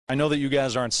I know that you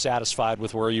guys aren't satisfied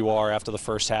with where you are after the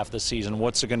first half of the season.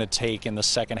 What's it going to take in the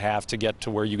second half to get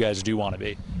to where you guys do want to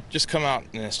be? Just come out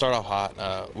and start off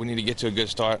hot. We need to get to a good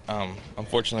start.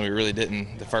 Unfortunately, we really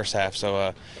didn't the first half.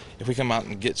 So if we come out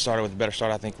and get started with a better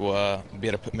start, I think we'll be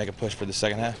able to make a push for the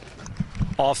second half.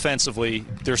 Offensively,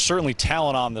 there's certainly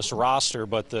talent on this roster,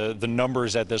 but the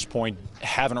numbers at this point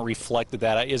haven't reflected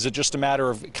that. Is it just a matter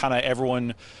of kind of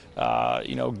everyone,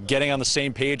 getting on the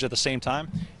same page at the same time?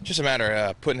 Just a matter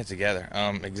of putting it together.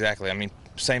 Exactly. I mean,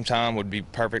 same time would be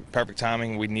perfect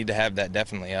timing. We need to have that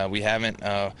definitely. We haven't.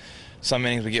 Some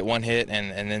innings we get one hit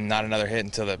and then not another hit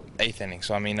until the 8th inning.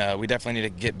 So, I mean, we definitely need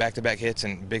to get back-to-back hits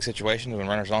in big situations when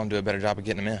runners on, do a better job of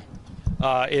getting them in.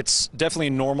 It's definitely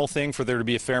a normal thing for there to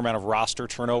be a fair amount of roster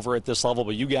turnover at this level,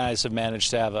 but you guys have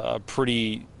managed to have a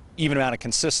pretty even amount of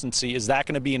consistency. Is that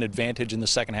going to be an advantage in the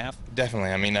second half? Definitely.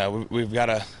 I mean, we've got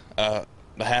a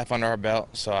half under our belt,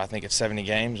 so I think it's 70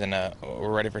 games, and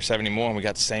we're ready for 70 more, and we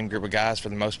got the same group of guys for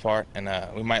the most part, and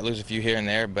we might lose a few here and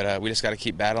there, but we just got to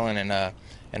keep battling, and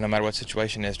no matter what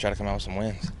situation it is, try to come out with some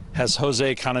wins. Has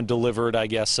Jose kind of delivered, I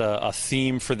guess, a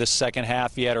theme for this second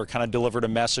half yet, or kind of delivered a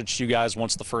message to you guys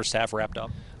once the first half wrapped up?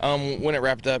 When it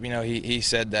wrapped up, he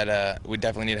said that we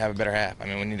definitely need to have a better half. I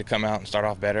mean, we need to come out and start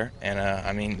off better, and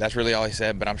I mean, that's really all he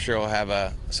said, but I'm sure he'll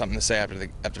have something to say after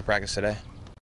the practice today.